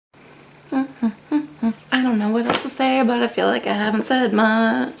I don't know what else to say, but I feel like I haven't said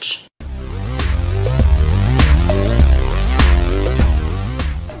much.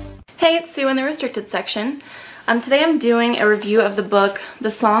 Hey, it's Sue in the restricted section. Today I'm doing a review of the book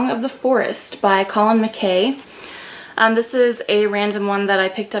The Song of the Forest by Colin McKay. This is a random one that I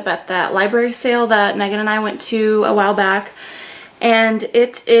picked up at that library sale that Megan and I went to a while back. And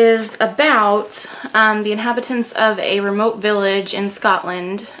it is about the inhabitants of a remote village in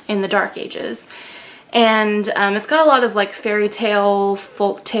Scotland in the Dark Ages. And it's got a lot of like fairy tale,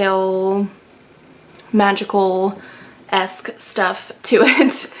 folk tale, magical-esque stuff to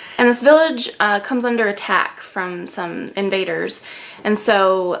it. And this village comes under attack from some invaders. And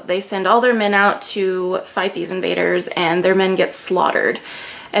so they send all their men out to fight these invaders, and their men get slaughtered.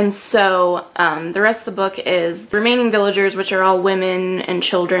 And so the rest of the book is the remaining villagers, which are all women and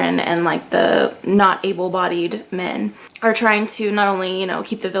children and like the not able-bodied men, are trying to not only, you know,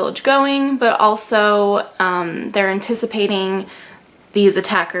 keep the village going, but also they're anticipating these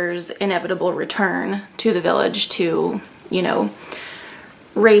attackers' inevitable return to the village to, you know,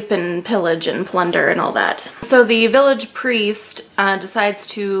 rape and pillage and plunder and all that. So the village priest decides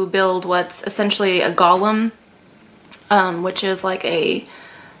to build what's essentially a golem, which is like a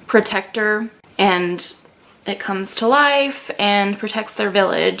protector, and it comes to life and protects their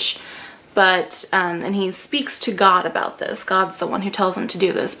village. But and he speaks to God about this. God's the one who tells him to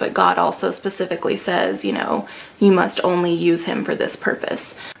do this, but God also specifically says, you know, you must only use him for this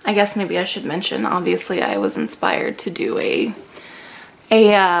purpose. I guess maybe I should mention, obviously I was inspired to do a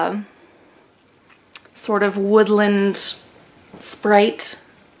sort of woodland sprite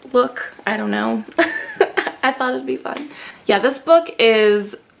look. I don't know. I thought it'd be fun. Yeah, this book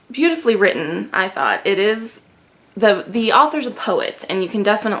is beautifully written, I thought. It is, the author's a poet, and you can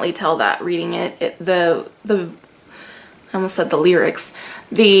definitely tell that reading it. I almost said the lyrics.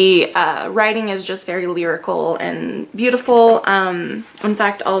 The writing is just very lyrical and beautiful. In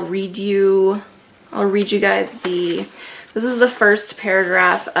fact, I'll read you guys this is the first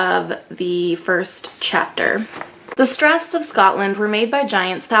paragraph of the first chapter. The straths of Scotland were made by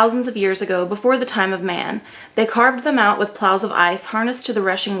giants thousands of years ago, before the time of man. They carved them out with plows of ice harnessed to the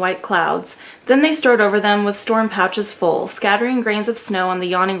rushing white clouds. Then they strode over them with storm pouches full, scattering grains of snow on the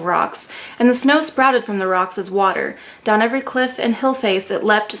yawning rocks, and the snow sprouted from the rocks as water. Down every cliff and hill face it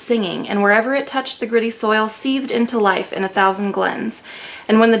leapt singing, and wherever it touched the gritty soil seethed into life in 1,000 glens.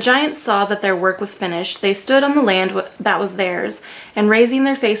 And when the giants saw that their work was finished, they stood on the land that was theirs, and raising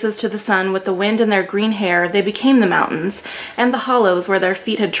their faces to the sun with the wind in their green hair, they became the mountains, and the hollows where their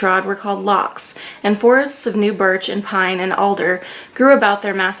feet had trod were called lochs, and forests of new birch and pine and alder grew about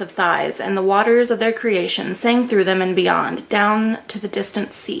their massive thighs, and the waters of their creation sang through them and beyond, down to the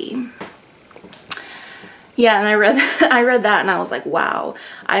distant sea. Yeah, and I read that and I was like, wow.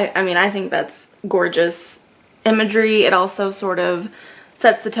 I mean, I think that's gorgeous imagery. It also sort of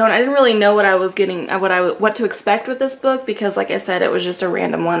sets the tone. I didn't really know what I was getting, what to expect with this book, because like I said, it was just a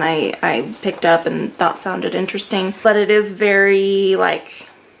random one I picked up and thought sounded interesting. But it is very like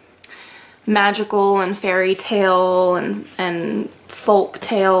magical and fairy tale and folk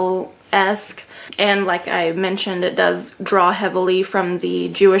tale-esque. And like I mentioned, it does draw heavily from the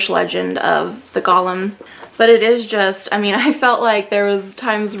Jewish legend of the golem. But it is just, I mean, I felt like there was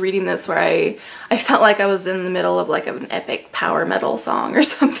times reading this where I felt like I was in the middle of like an epic power metal song or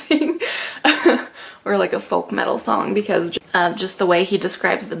something. Or like a folk metal song, because just the way he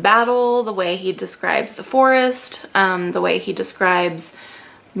describes the battle, the way he describes the forest, the way he describes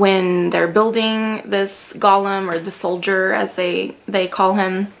when they're building this golem, or the soldier as they call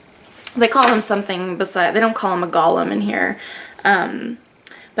him. They call him something beside, they don't call him a golem in here.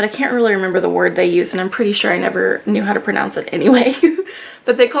 But I can't really remember the word they use, and I'm pretty sure I never knew how to pronounce it anyway.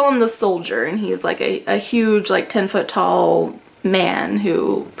 But they call him the soldier, and he's like a huge, like 10-foot tall man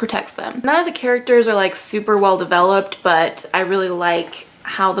who protects them. None of the characters are like super well developed, but I really like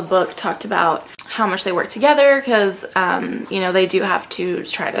how the book talked about how much they work together, because you know, they do have to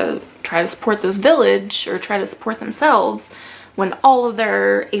try to support this village, or try to support themselves, when all of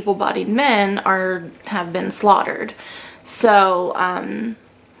their able-bodied men have been slaughtered. So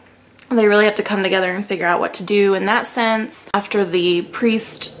they really have to come together and figure out what to do in that sense. After the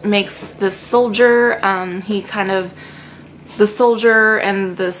priest makes this soldier, the soldier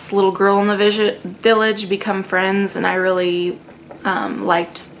and this little girl in the village become friends, and I really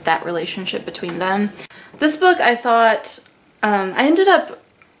liked that relationship between them. This book, I thought, I ended up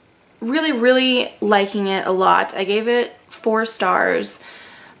really liking it a lot. I gave it 4 stars,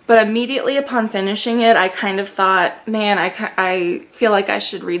 But immediately upon finishing it, I kind of thought, man, I feel like I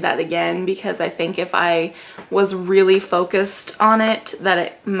should read that again, because I think if I was really focused on it, that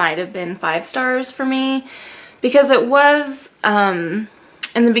it might have been 5 stars for me. Because it was, in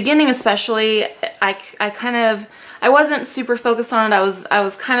the beginning especially, I wasn't super focused on it. I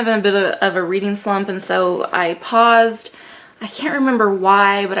was kind of in a bit of a reading slump, and so I paused. I can't remember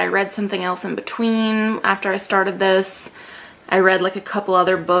why, but I read something else in between after I started this. I read like a couple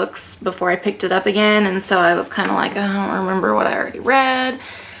other books before I picked it up again, and so I was kind of like, I don't remember what I already read.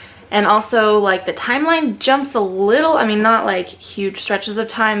 And also, like, the timeline jumps a little. I mean, not like huge stretches of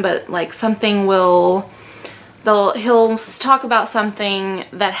time, but like something will, he'll talk about something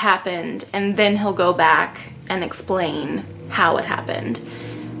that happened, and then he'll go back and explain how it happened.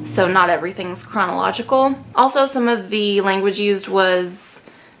 So not everything's chronological. Also, some of the language used was,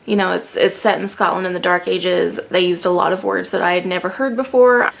 you know, it's set in Scotland in the Dark Ages. They used a lot of words that I had never heard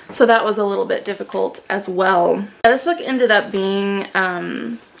before, so that was a little bit difficult as well. This book ended up being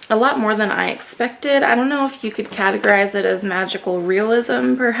a lot more than I expected. I don't know if you could categorize it as magical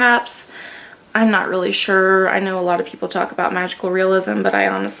realism, perhaps. I'm not really sure. I know a lot of people talk about magical realism, but I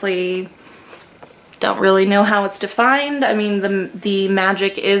honestly don't really know how it's defined. I mean, the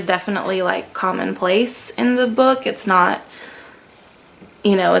magic is definitely like commonplace in the book. It's not,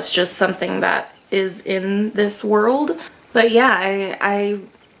 you know, it's just something that is in this world. But yeah, I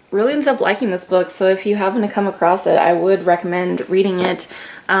really ended up liking this book, so if you happen to come across it, I would recommend reading it.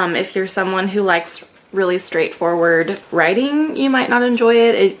 If you're someone who likes really straightforward writing, you might not enjoy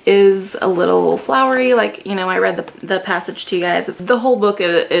it. It is a little flowery, like, you know, I read the passage to you guys. The whole book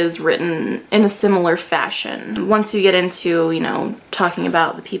is written in a similar fashion. Once you get into, you know, talking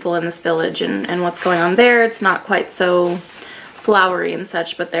about the people in this village and what's going on there, it's not quite so flowery and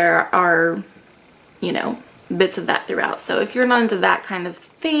such, but there are, you know, bits of that throughout. So if you're not into that kind of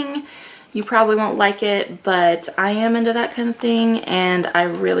thing, you probably won't like it, but I am into that kind of thing, and I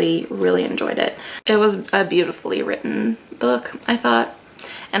really, really enjoyed it. It was a beautifully written book, I thought,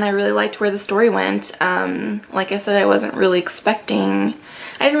 and I really liked where the story went. Like I said, I wasn't really expecting,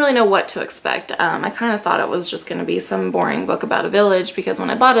 I didn't really know what to expect. I kind of thought it was just going to be some boring book about a village, because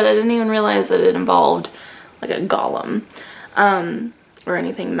when I bought it, I didn't even realize that it involved like a golem or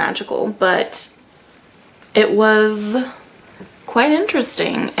anything magical, but it was quite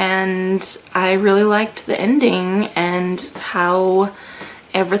interesting, and I really liked the ending and how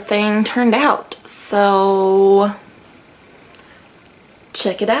everything turned out. So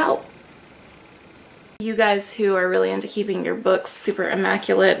check it out. You guys who are really into keeping your books super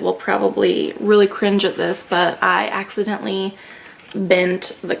immaculate will probably really cringe at this, but I accidentally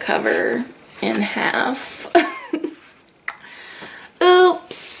bent the cover in half.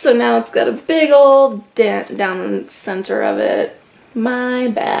 Oops, so now it's got a big old dent down the center of it. My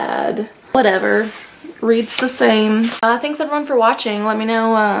bad. Whatever, reads the same. Thanks everyone for watching. Let me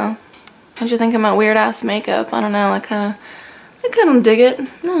know what you think of my weird ass makeup. I don't know, I kind of dig it.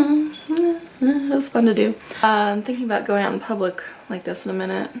 It was fun to do. I'm thinking about going out in public like this in a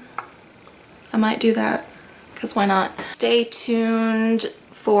minute. I might do that, because why not? Stay tuned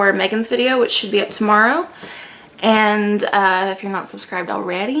for Megan's video, which should be up tomorrow. And if you're not subscribed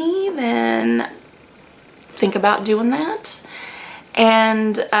already, then think about doing that.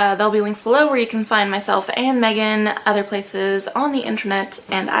 And there'll be links below where you can find myself and Megan, other places on the internet,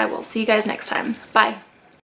 and I will see you guys next time. Bye.